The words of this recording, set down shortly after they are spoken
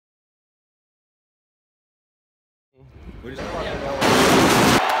We just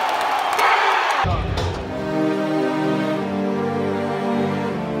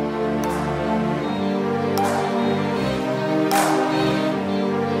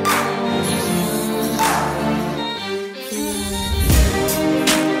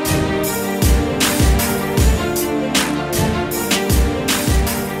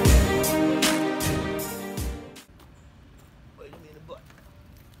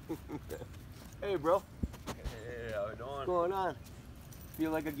Hey, bro. Hey, how we doing? What's going on?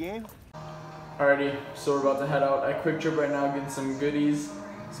 Feel like a game? Alrighty, so we're about to head out at Quick Trip right now, getting some goodies,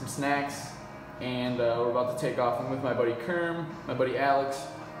 some snacks, and we're about to take off. I'm with my buddy Kerm, my buddy Alex,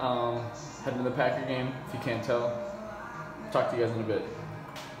 heading to the Packer game, if you can't tell. Talk to you guys in a bit.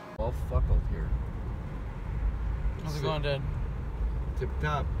 Well, fuck up here. How's it going, Dad? Tip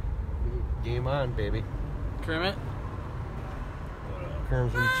top. Game on, baby. Kermit?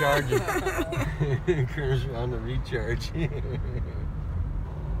 Kerm's recharging. Kerm's on the recharge.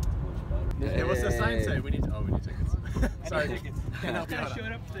 Hey, what's the sign say? We need tickets. Sorry. Tickets. Can't help you out.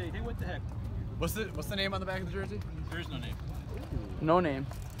 Showed up today. Hey, what the heck? What's the name on the back of the jersey? There is no name. No name.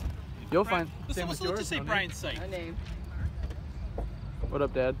 You'll find. Listen, let's just say Brian's site. My name. What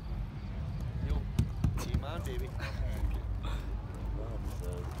up, Dad? Game on, baby.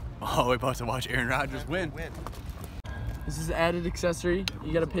 Oh, we're about to watch Aaron Rodgers win. This is an added accessory.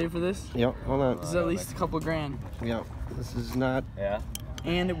 You gotta pay for this. Yep, hold on. This is at least a couple grand. Yep, this is not. Yeah.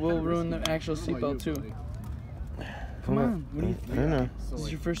 And it will ruin the actual seatbelt too. Come on, what do you think? I don't know. This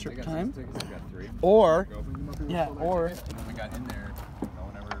is your first time? Or. Yeah, or. When we got in there, no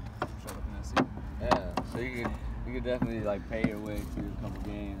one ever showed up in that seat. Yeah, so you could definitely like pay your way to a couple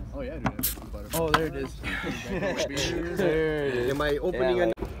games. Oh yeah, dude. Oh, there it is. There it is. Am I opening Yeah,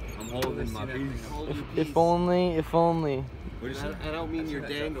 a... I'm holding my piece. If only, if only. I don't mean your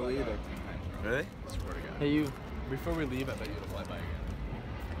dangle either. Really? Swear to God. Hey, you. Before we leave, I bet you to fly by again.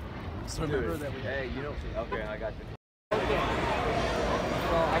 So remember that we. Hey, you know. Okay, I got you.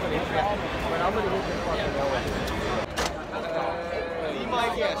 Be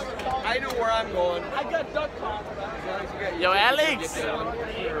my guest. I know where I'm going. I got duck call. Yo, Alex!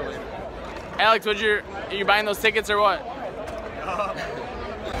 Alex, are you buying those tickets or what?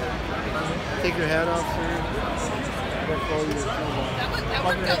 Take your hat off, sir. That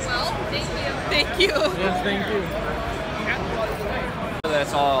worked out well. Thank you. Yes, thank you.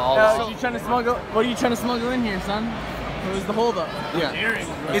 That's all. Alex, what are you trying to smuggle in here, son? What was the holdup? Yeah.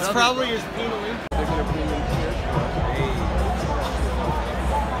 It's probably his penal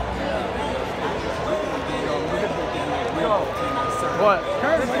What?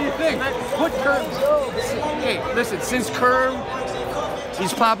 Kerm, what do you think? Put Kerm. Hey, listen, since Kerm,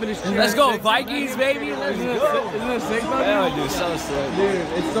 he's popping his chest. Let's go, Vikings, baby. Let's go. Isn't it sick, buddy? Yeah, dude, so sick. Dude,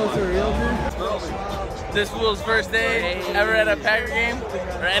 it's so surreal, dude. This fool's first day ever at a Packer game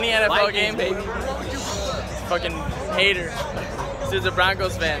or any NFL game. Fucking hater. This dude's a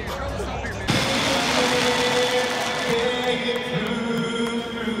Broncos fan.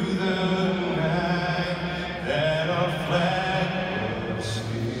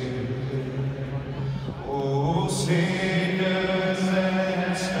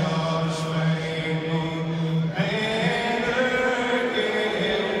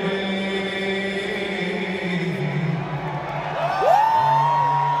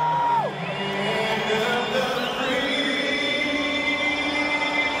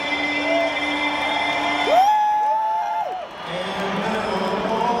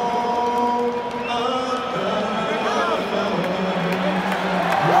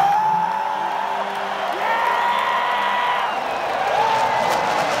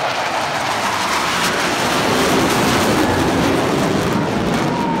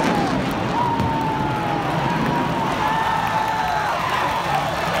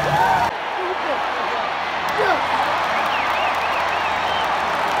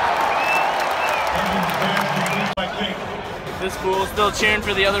 This fool's still cheering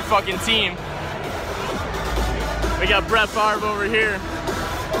for the other fucking team. We got Brett Favre over here.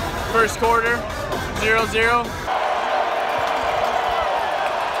 First quarter, 0-0.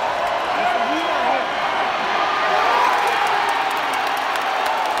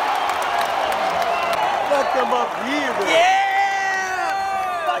 Fuck them up here, bro.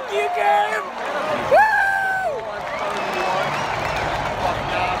 Yeah! Fuck you, Kerm! Woo!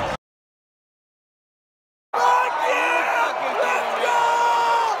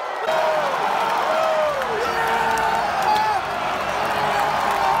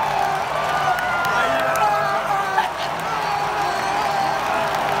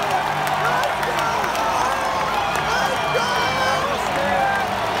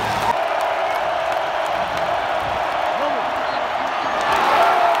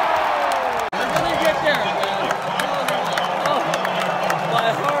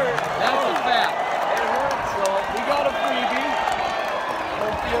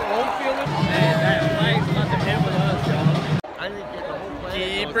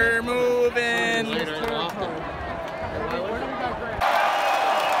 Keep her moving. Give me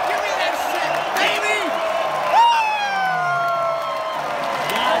that shit, baby!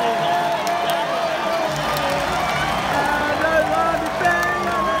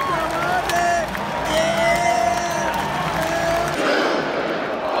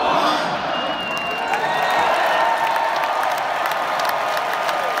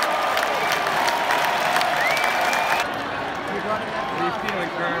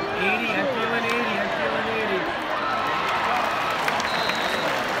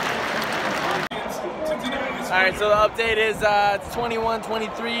 Alright, so the update is it's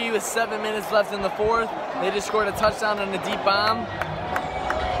 21-23 with 7 minutes left in the fourth. They just scored a touchdown on a deep bomb.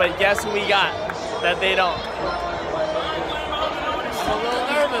 But guess who we got? That they don't. I'm a little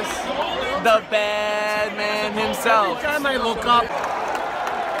nervous. The bad man himself. Every time I look up.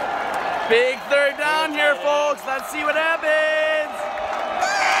 Big third down here, folks. Let's see what happens.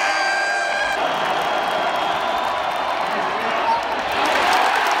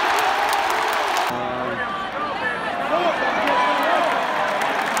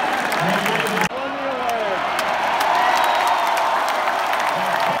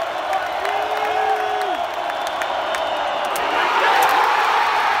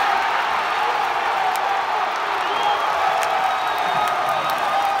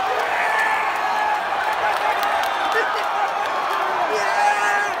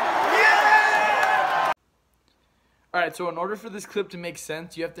 Alright, so in order for this clip to make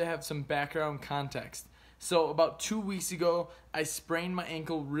sense, you have to have some background context. So about 2 weeks ago, I sprained my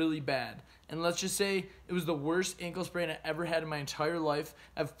ankle really bad. And let's just say it was the worst ankle sprain I ever had in my entire life.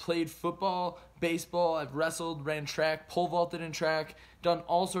 I've played football, baseball, I've wrestled, ran track, pole vaulted in track, done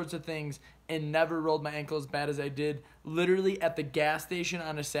all sorts of things, and never rolled my ankle as bad as I did. Literally at the gas station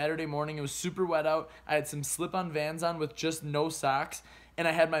on a Saturday morning, it was super wet out. I had some slip-on Vans on with just no socks. And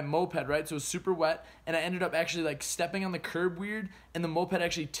I had my moped, right? So it was super wet. And I ended up actually like stepping on the curb weird. And the moped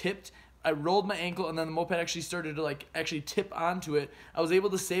actually tipped. I rolled my ankle and then the moped actually started to like actually tip onto it. I was able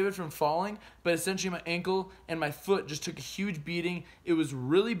to save it from falling. But essentially my ankle and my foot just took a huge beating. It was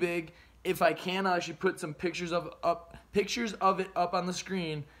really big. If I can, I'll actually put some pictures of it up on the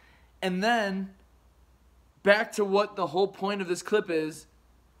screen. And then back to what the whole point of this clip is.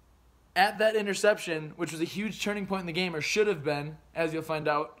 At that interception, which was a huge turning point in the game, or should have been, as you'll find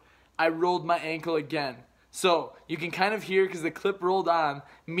out, I rolled my ankle again. So you can kind of hear, because the clip rolled on,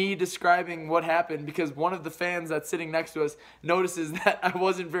 me describing what happened, because one of the fans that's sitting next to us notices that I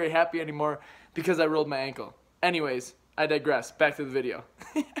wasn't very happy anymore because I rolled my ankle. Anyways, I digress. Back to the video.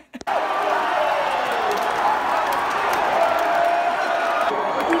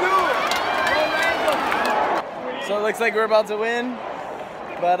 So it looks like we're about to win.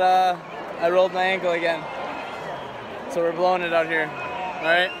 But I rolled my ankle again. So we're blowing it out here.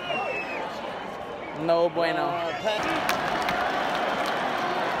 Alright? No bueno.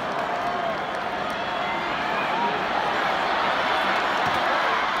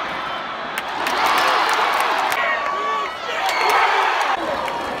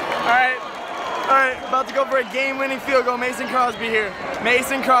 Alright, about to go for a game-winning field goal. Mason Crosby here.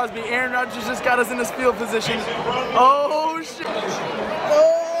 Mason Crosby. Aaron Rodgers just got us in this field position. Oh, shit.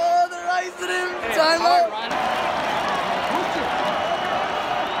 Oh, they're icing him. Timeout.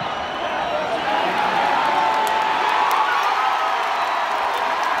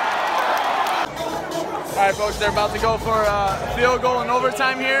 Alright, folks, they're about to go for a field goal in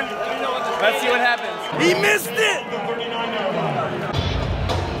overtime here. Let's see what happens. He missed it!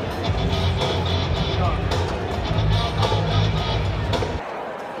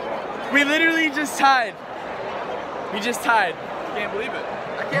 We literally just tied. We just tied. I can't believe it.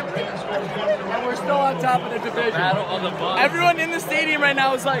 I can't believe it. And we're still on top of the division. Battle of the Buns. Everyone in the stadium right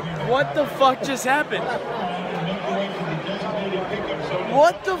now is like, what the fuck just happened?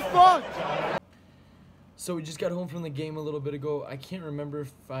 What the fuck? So we just got home from the game a little bit ago. I can't remember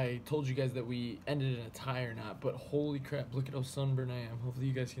if I told you guys that we ended in a tie or not, but holy crap, look at how sunburned I am. Hopefully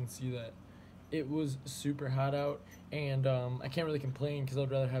you guys can see that. It was super hot out, and I can't really complain because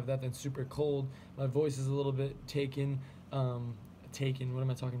I'd rather have that than super cold. My voice is a little bit taken. What am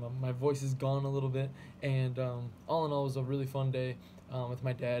I talking about? My voice is gone a little bit, and all in all, it was a really fun day with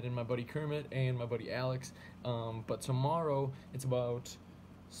my dad and my buddy Kermit and my buddy Alex. But tomorrow, it's about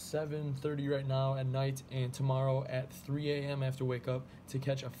 7:30 right now at night, and tomorrow at 3 a.m. I have to wake up to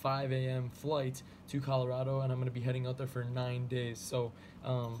catch a 5 a.m. flight to Colorado, and I'm going to be heading out there for 9 days. So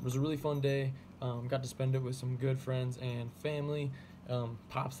it was a really fun day. Got to spend it with some good friends and family,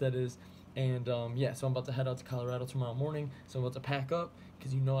 Pops that is, And yeah, so I'm about to head out to Colorado tomorrow morning. So I'm about to pack up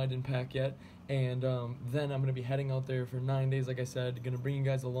because you know I didn't pack yet. And then I'm going to be heading out there for 9 days, like I said. Going to bring you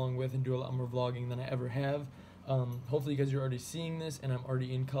guys along with and do a lot more vlogging than I ever have. Hopefully you guys are already seeing this, and I'm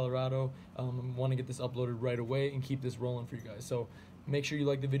already in Colorado. I want to get this uploaded right away and keep this rolling for you guys. So make sure you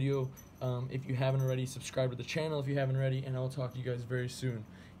like the video. If you haven't already, subscribe to the channel if you haven't already, and I'll talk to you guys very soon.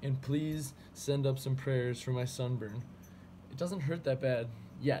 And please send up some prayers for my sunburn. It doesn't hurt that bad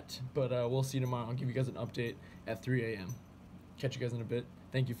yet, but we'll see tomorrow. I'll give you guys an update at 3 a.m. Catch you guys in a bit.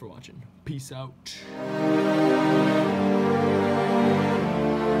 Thank you for watching. Peace out.